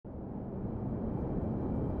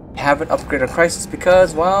haven't upgraded Crisis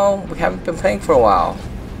because, well, we haven't been playing for a while.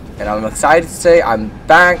 And I'm excited to say I'm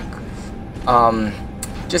back.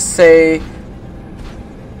 Just say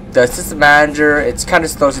the assistant manager, it's kind of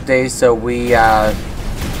slow today, so we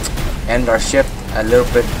end our shift a little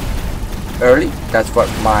bit early. That's what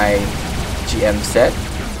my GM said.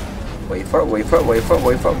 Wait for it, wait for it, wait for it,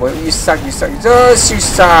 wait for it, wait. You suck, you suck. Yes, you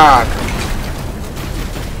suck!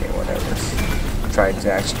 Okay, whatever. I'm trying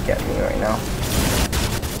to actually get me right now.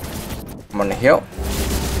 I'm on the hill.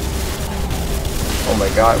 Oh my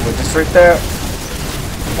god, we're just right there.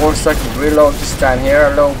 4 seconds reload, just stand here a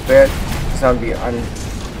little bit. It's gonna be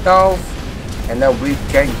no, and then we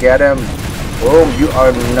can get him. Boom, you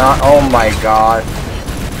are not, oh my god.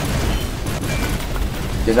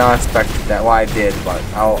 Did not expect that. Well, I did, but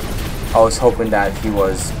I was hoping that he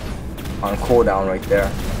was on cooldown right there.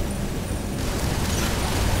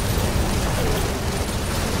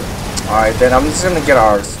 Alright, then I'm just gonna get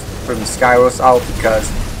our from Skyros out because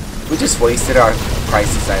we just wasted our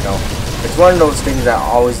Crisis, I know. It's one of those things that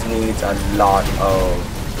always needs a lot of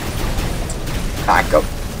backup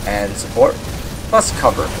and support, plus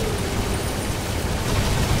cover.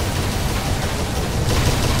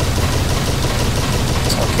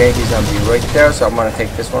 Okay, he's gonna be right there, so I'm gonna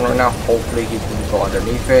take this one right now. Hopefully he can go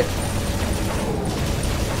underneath it.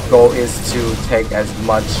 Goal is to take as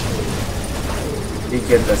much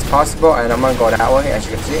beacons as possible, and I'm gonna go that way, as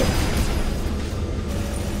you can see.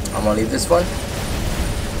 I'm gonna leave this one.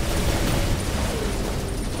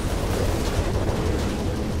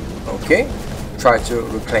 Okay, try to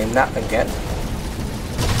reclaim that again.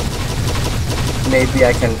 Maybe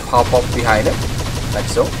I can pop up behind him, like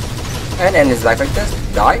so, and end his life like this.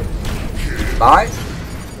 Die. Bye.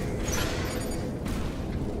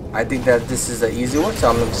 I think that this is the easy one, so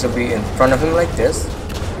I'm just gonna be in front of him like this.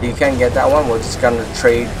 He can't get that one. We're just gonna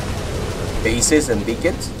trade bases and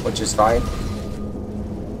beacons, which is fine.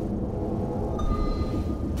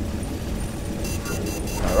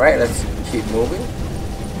 Alright, let's keep moving.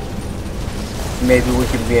 Maybe we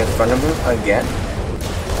can be in front of him again.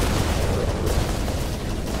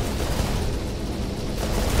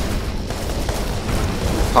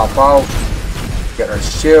 Pop out, get our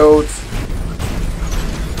shields.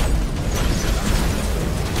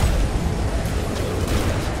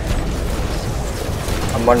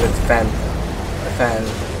 I'm gonna defend.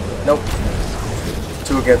 Nope.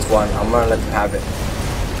 2 against 1. I'm gonna let them have it.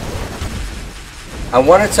 I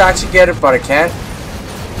wanted to actually get it, but I can't.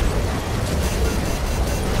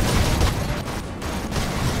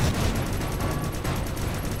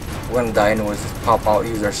 We're gonna die anyways. Just pop out,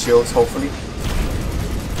 use our shields, hopefully.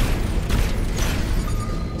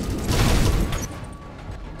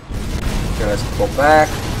 Okay, let's go back.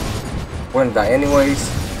 We're gonna die anyways.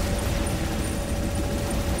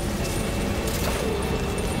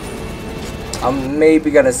 I'm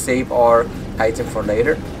maybe gonna save our Titan for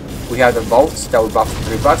later. We have the bolts that we bought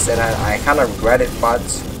for $3, and I kind of regret it, but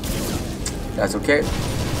that's okay.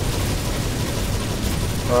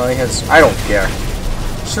 I don't care.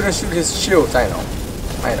 Shouldn't shoot his shields. I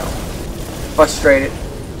know. Frustrated.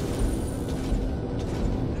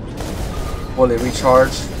 Fully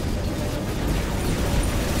recharged.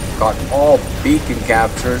 Got all beacon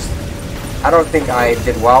captures. I don't think I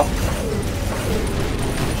did well.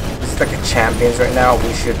 This is like a champions right now.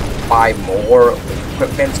 We should buy more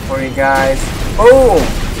equipment for you guys. Boom!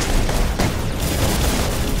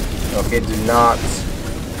 Okay, do not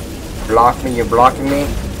block me. You're blocking me.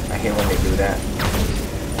 I hate when they do that.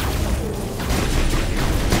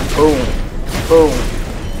 Boom, boom.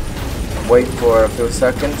 Wait for a few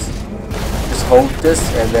seconds. Just hold this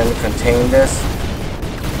and then contain this.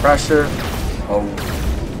 Pressure. Oh,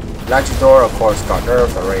 Latchador, of course, got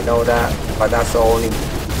nerfed. I already know that. But that's the only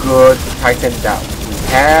good Titan that we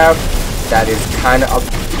have. That is kind of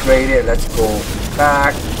upgraded. Let's go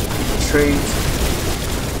back. Retreat.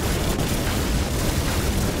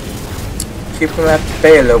 Keep him at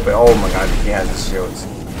bay a little bit. Oh my god, he has his shields.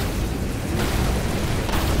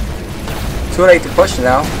 Too late to push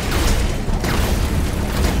now.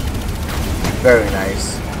 Very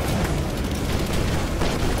nice.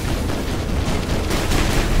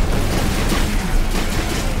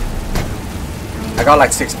 I got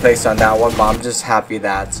like 6th place on that one, but I'm just happy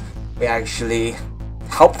that we actually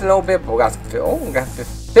helped a little bit. But we got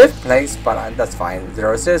 5th place, but that's fine.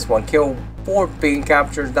 0 assists, 1 kill, 4 being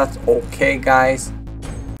captured. That's okay, guys.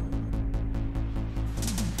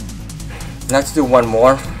 Let's do one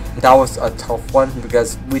more. That was a tough one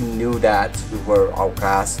because we knew that we were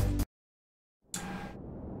outclassed.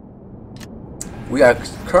 We are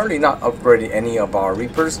currently not upgrading any of our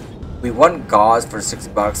Reapers. We want gauze for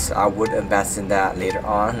 $6. I would invest in that later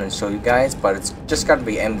on and show you guys, but it's just gonna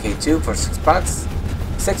be MK2 for $6.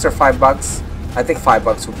 6 or $5. I think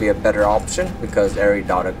 $5 would be a better option because every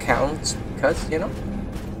dollar counts. Because you know,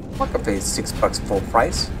 I'm not gonna pay $6 full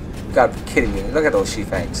price. You gotta be kidding me! Look at those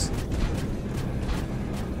She-Fangs.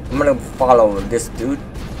 I'm gonna follow this dude.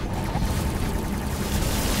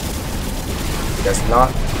 Guess not.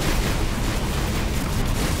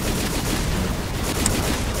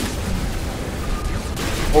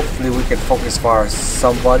 Hopefully we can focus for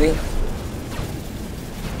somebody.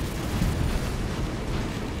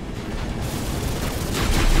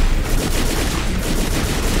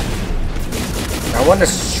 I want to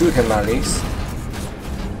shoot him at least.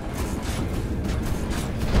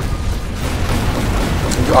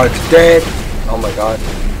 You are dead. Oh my god.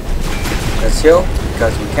 Let's heal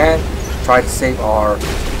because we can. Try to save our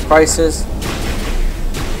prices.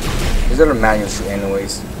 These are a manual shoot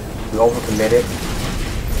anyways. We overcommitted.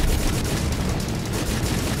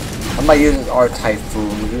 I might use our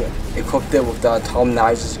Typhoon. We equipped it with the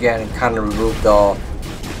atomizers again and kind of remove the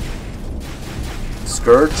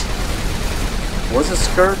Scourge. Was it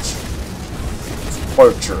Scourge?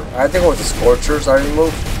 Scorcher. I think it was the Scorchers I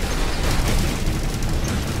removed.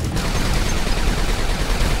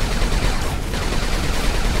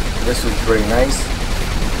 This was pretty nice.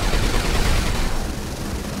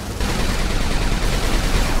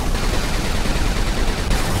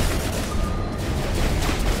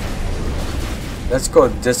 Let's go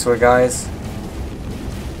this way, guys.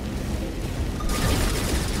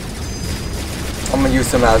 I'm gonna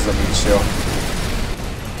use him as a meat shield.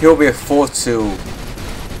 He'll be forced to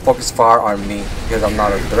focus fire on me because I'm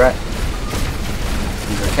not a threat.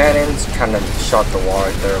 These are cannons, kind of shot the wall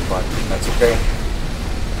right there, but that's okay.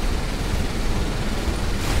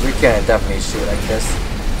 We can definitely shoot like this.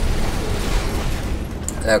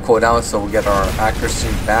 Cool down so we get our accuracy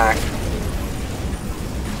back.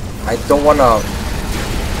 I don't wanna.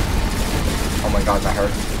 Oh my god, that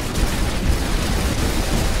hurt.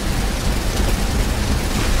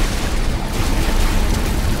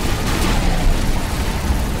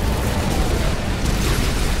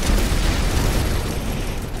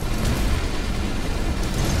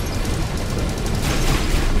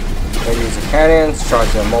 Maybe use the cannons, try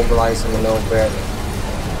to immobilize him a little bit.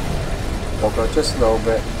 Woke up just a little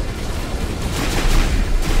bit.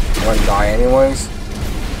 I'm gonna die anyways.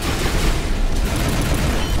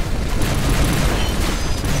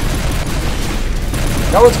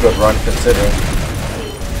 That was a good run considering.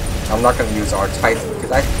 I'm not gonna use our Titan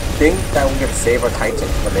because I think that we can save our Titan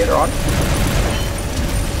for later on.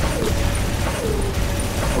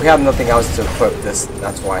 We have nothing else to equip this,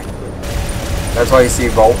 that's why. That's why you see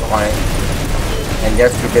Volt on it. And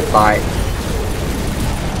yes, we did buy.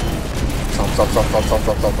 Stop.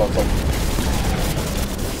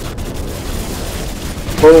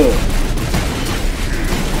 Boom.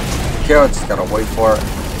 Kill, just gotta wait for it.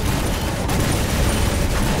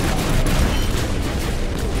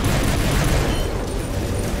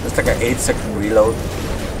 It's like an 8-second reload.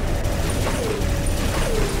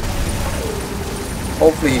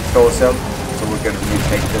 Hopefully he kills him, so we're gonna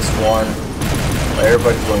retake this one. But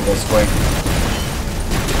everybody's going this way.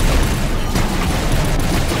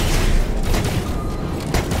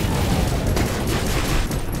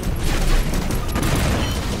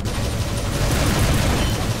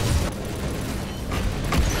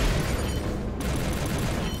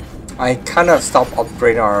 I kind of stopped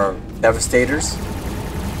upgrading our Devastators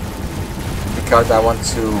because I want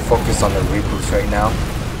to focus on the reboots right now.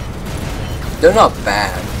 They're not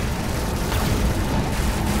bad.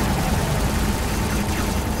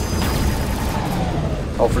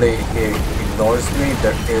 Hopefully he ignores me.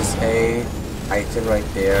 There is a Titan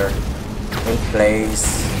right there in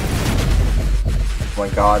place. Oh my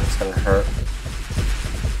god, it's gonna hurt.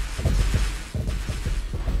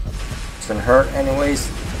 It's gonna hurt anyways.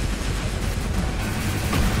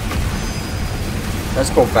 Let's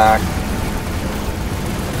go back.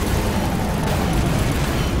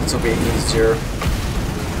 This will be easier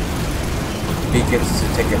beacons to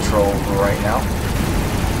take control over right now.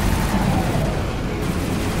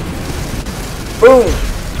 Boom!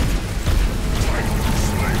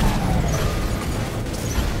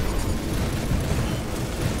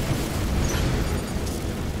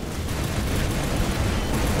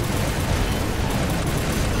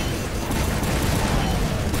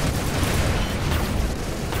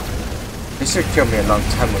 They should kill me a long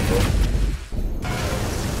time ago.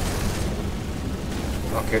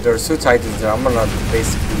 Okay, there's 2 Titans there. I'm gonna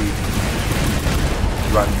basically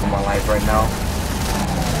run for my life right now.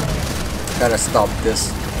 Gotta stop this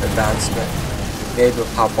advancement. Maybe it'll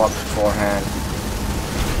pop up beforehand.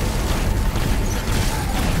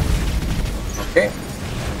 Okay,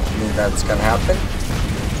 I knew that's gonna happen.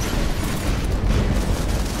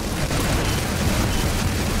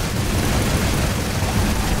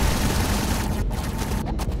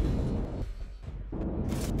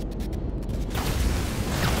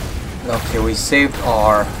 Okay, we saved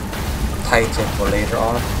our Titan for later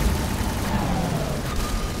on.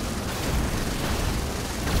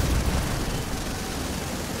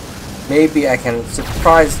 Maybe I can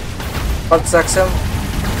surprise butt sex him.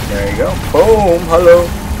 There you go. Boom! Hello!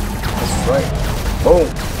 That's right. Boom!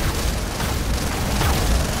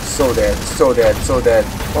 So dead, so dead, so dead.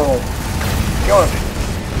 Boom! Go on!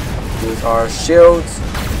 Use our shields.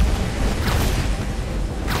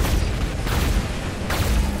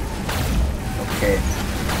 Okay.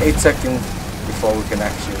 8 seconds before we can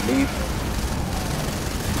actually leave.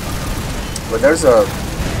 But there's a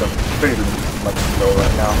pretty much low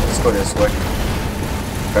right now. Let's go this way.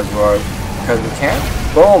 Because we can.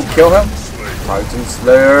 Boom! Kill him! Titan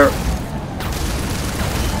Slayer!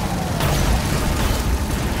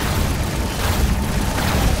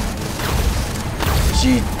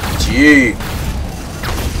 GG!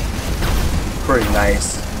 Pretty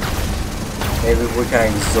nice. Maybe we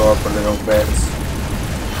can absorb a little bit.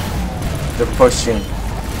 They're pushing.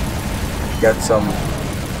 Get some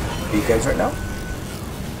beacons right now.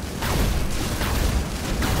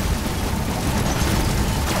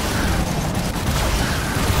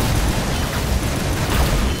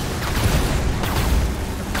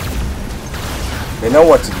 They know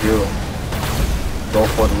what to do. Go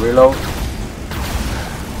for the reload.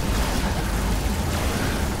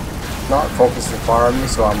 Not focusing far on me,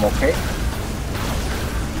 so I'm okay.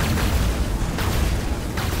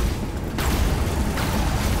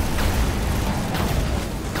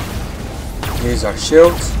 Use our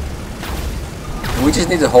shields. We just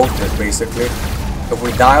need to hold this basically. If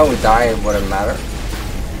we die, it wouldn't matter.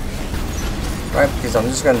 Right? Because I'm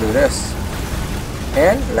just gonna do this.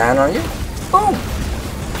 And land on you. Boom!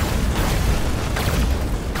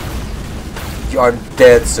 You are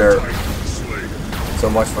dead, sir. So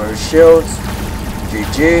much for your shields.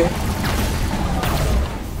 GG.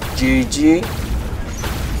 GG.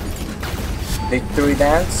 Victory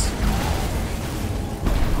dance.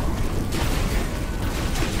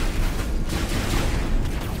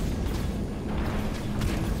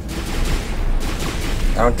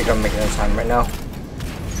 I don't think I'm making enough time right now.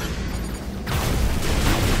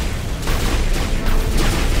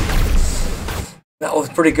 That was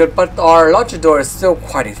pretty good, but our launcher door is still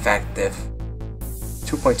quite effective.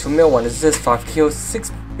 2.2 mil, 1 assist, 5 kills,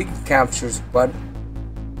 6 big captures, but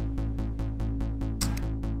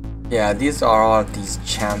yeah, these are all of these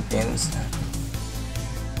champions.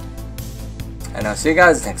 And I'll see you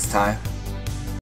guys next time.